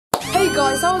Hey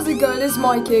guys, how's it going? It's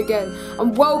Mikey again,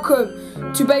 and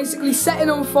welcome to basically setting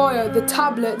on fire the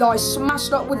tablet that I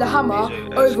smashed up with the hammer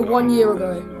over 1 year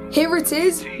ago. Here it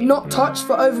is, not touched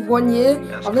for over 1 year.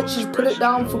 I've literally just put it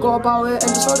down, forgot about it,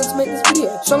 and decided to make this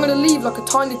video. So I'm going to leave like a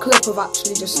tiny clip of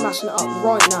actually just smashing it up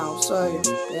right now. So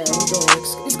yeah, enjoy.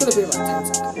 It's going to be about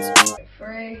 10 seconds.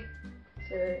 3,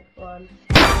 2, 1.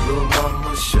 Little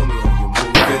mama, show me how you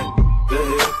move it. Go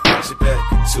ahead, push it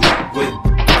back into it. Do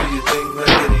your thing like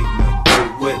it ain't nothing to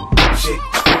it.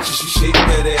 Shake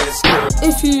that ass, girl.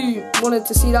 If you wanted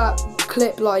to see that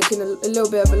clip like in a little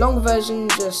bit of a longer version,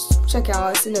 just check it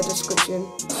out, it's in the description.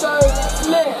 So let's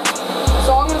live.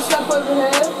 So I'm gonna step over here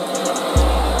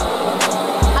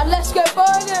and let's get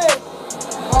burning.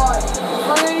 Alright,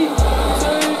 3, 2,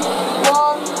 1.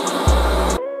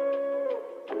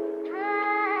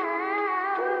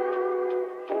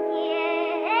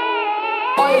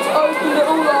 Alright, let's open it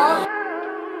all up.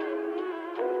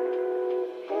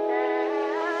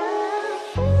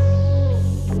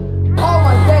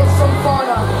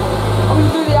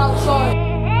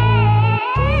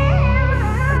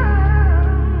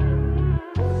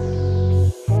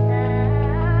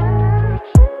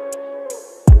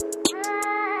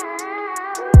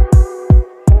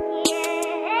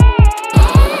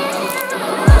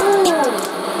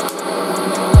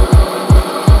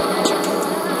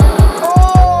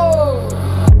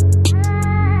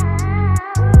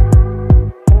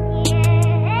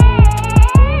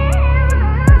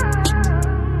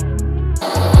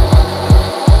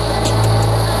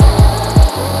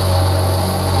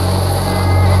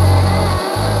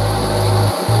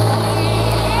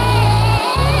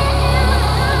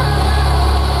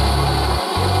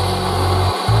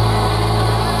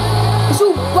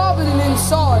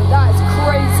 Inside, that is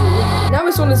crazy. Now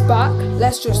it's on his back,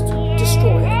 let's just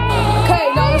destroy it.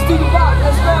 Okay, now let's do the back,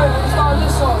 let's go. Let's start on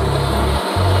this side.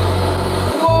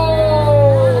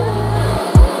 Whoa!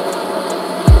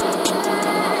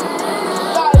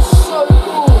 That is so cool.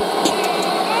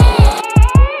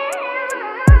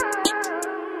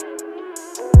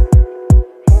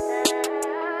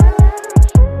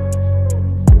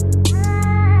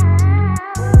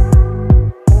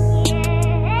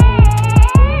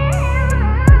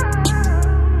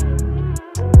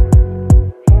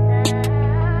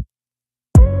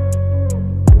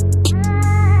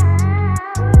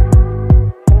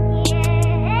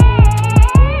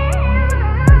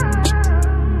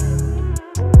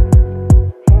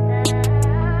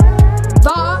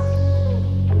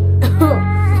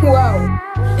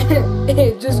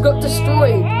 It just got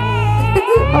destroyed.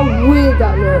 How weird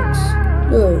that looks.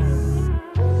 Look.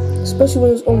 Especially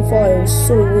when it's on fire, it's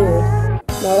so weird.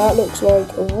 Now that looks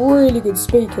like a really good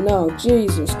speaker now.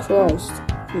 Jesus Christ.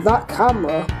 With that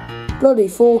camera, bloody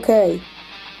 4K.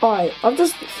 Alright, I've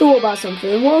just thought about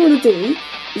something. What I'm going to do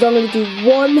is I'm going to do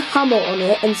one hammer on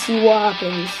it and see what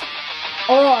happens.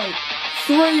 Alright,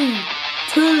 3,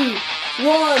 2,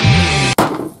 1.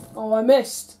 Oh, I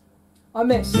missed.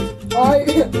 Alright,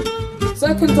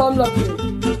 second time lucky.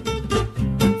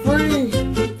 3,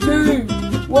 2,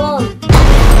 1.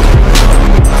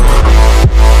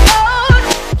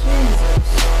 Jesus.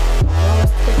 Now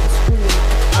let's take the screen.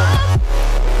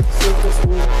 See if this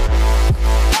works.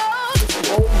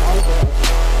 Oh my god.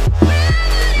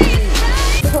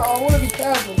 I want to be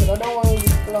careful because I don't want all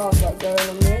these glass like going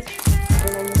on this.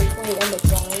 And I'm going to probably end up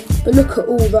dying. But look at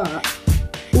all that.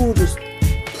 All just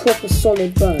proper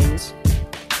solid burns.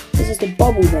 There's just a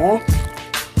bubble there.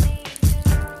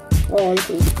 Oh, look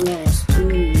at all the glass.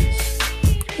 Jeez.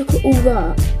 Look at all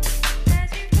that.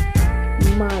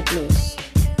 Madness.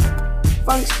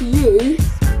 Thanks to you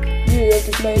have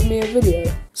just made me a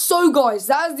video. So guys,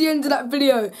 that is the end of that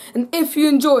video. And if you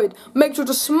enjoyed, make sure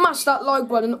to smash that like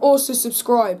button and also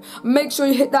subscribe. Make sure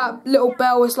you hit that little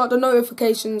bell, it's like the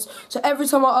notifications. So every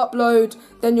time I upload,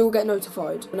 then you'll get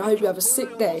notified. And I hope you have a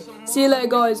sick day. See you later,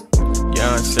 guys.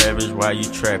 Young Savage, why you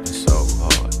trapping so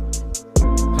hard?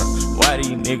 Why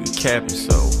these niggas capping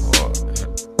so hard?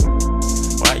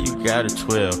 Why you got a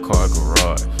 12-car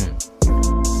garage?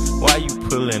 Why you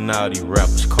pulling all these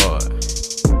rappers' cards?